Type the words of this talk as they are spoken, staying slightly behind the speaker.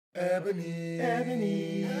Ebony,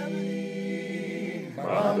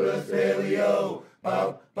 Mama's Paleo,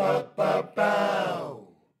 bow, bow, bow, bow.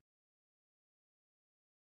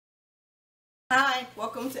 Hi,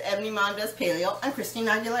 welcome to Ebony Mom Does Paleo. I'm Christine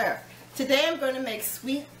Aguilera. Today I'm going to make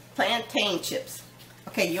sweet plantain chips.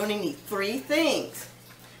 Okay, you only need 3 things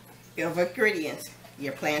of ingredients.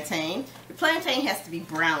 Your plantain. Your plantain has to be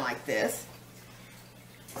brown like this.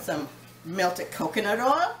 Some melted coconut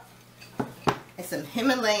oil. And some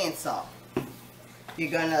Himalayan salt. You're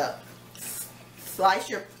going to slice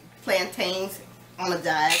your plantains on a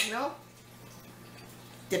diagonal.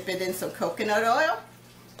 Dip it in some coconut oil.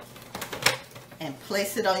 And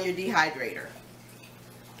place it on your dehydrator.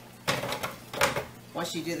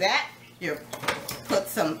 Once you do that, you put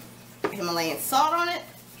some Himalayan salt on it.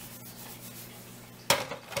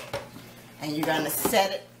 And you're going to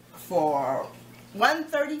set it for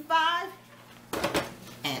 135.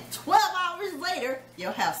 And 12 hours later,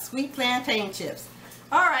 you'll have sweet plantain chips.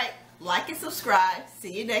 Alright, like and subscribe.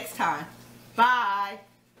 See you next time. Bye.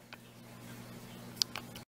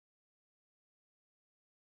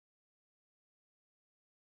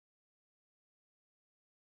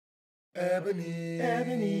 Ebony,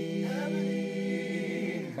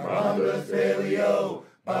 Mama's Paleo,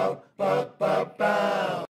 bow, bow,